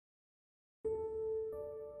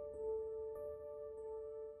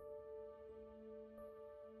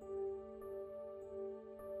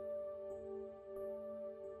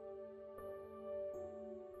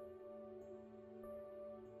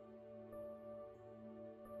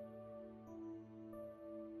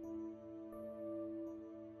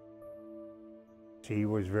He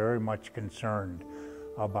was very much concerned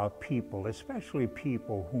about people, especially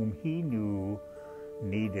people whom he knew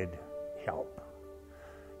needed help.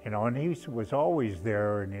 You know, and he was always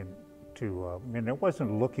there and it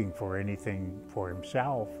wasn't looking for anything for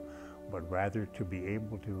himself, but rather to be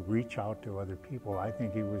able to reach out to other people. I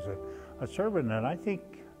think he was a servant, and I think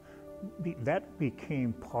that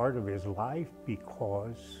became part of his life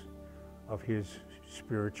because of his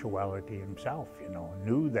spirituality himself, you know,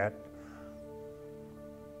 knew that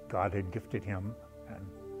God had gifted him and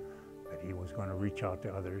that he was going to reach out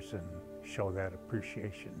to others and show that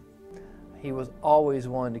appreciation. He was always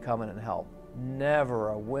willing to come in and help. Never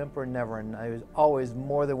a whimper, never. He was always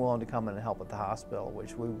more than willing to come in and help at the hospital,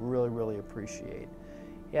 which we really, really appreciate.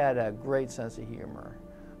 He had a great sense of humor,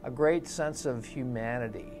 a great sense of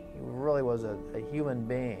humanity. He really was a human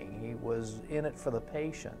being. He was in it for the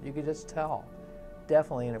patient. You could just tell.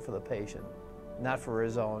 Definitely in it for the patient, not for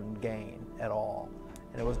his own gain at all.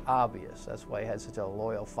 And it was obvious. That's why he had such a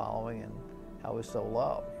loyal following and how he was so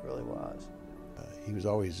loved. He really was. He was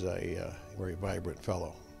always a very vibrant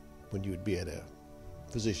fellow. When you would be at a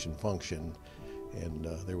physician function and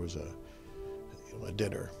there was a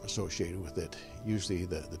dinner associated with it, usually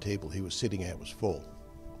the table he was sitting at was full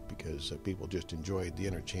because people just enjoyed the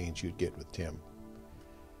interchange you'd get with Tim.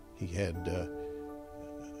 He had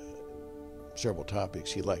several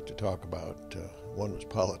topics he liked to talk about. One was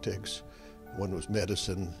politics, one was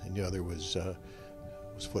medicine, and the other was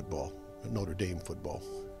football, Notre Dame football.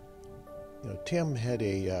 You know, Tim had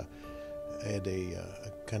a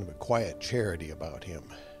kind of a quiet charity about him,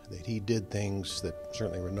 that he did things that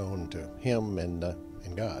certainly were known to him and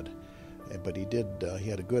God. But he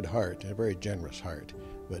had a good heart, and a very generous heart.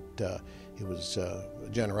 But it was a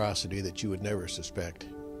generosity that you would never suspect.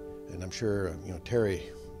 And I'm sure Terry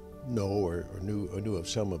knew of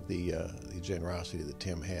some of the generosity that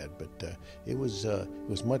Tim had. But it was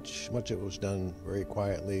much of it was done very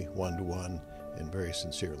quietly, one-to-one, and very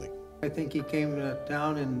sincerely. I think he came to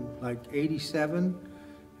town in like '87,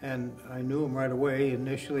 and I knew him right away.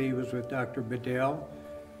 Initially he was with Dr. Bedell,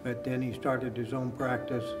 but then he started his own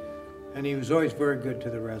practice, and he was always very good to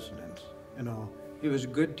the residents. You know, he was a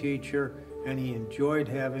good teacher, and he enjoyed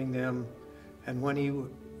having them. And when he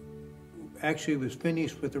actually was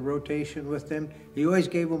finished with the rotation with them, he always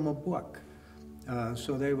gave them a book,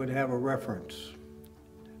 so they would have a reference.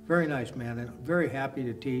 Very nice man, and very happy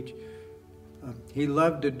to teach. He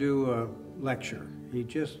loved to do a lecture. He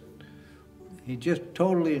just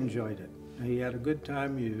totally enjoyed it. He had a good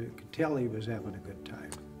time. You could tell he was having a good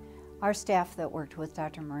time. Our staff that worked with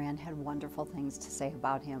Dr. Moran had wonderful things to say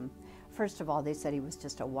about him. First of all, they said he was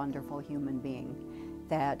just a wonderful human being,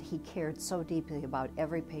 that he cared so deeply about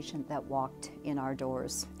every patient that walked in our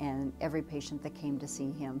doors and every patient that came to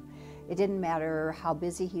see him. It didn't matter how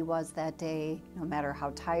busy he was that day, no matter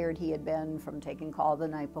how tired he had been from taking call the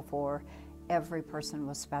night before. Every person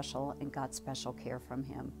was special and got special care from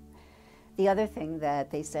him. The other thing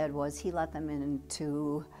that they said was he let them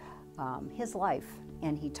into his life,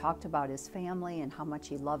 and he talked about his family and how much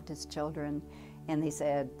he loved his children. And they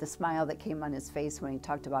said the smile that came on his face when he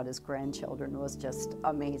talked about his grandchildren was just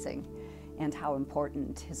amazing, and how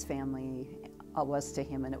important his family was to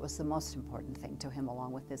him, and it was the most important thing to him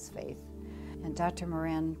along with his faith. And Dr.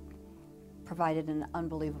 Moran provided an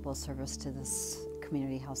unbelievable service to this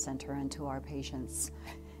community health center and to our patients.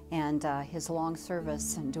 And his long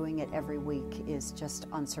service and doing it every week is just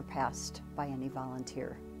unsurpassed by any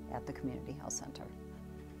volunteer at the community health center.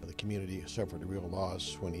 The community suffered a real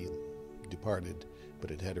loss when he departed,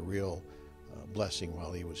 but it had a real blessing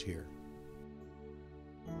while he was here.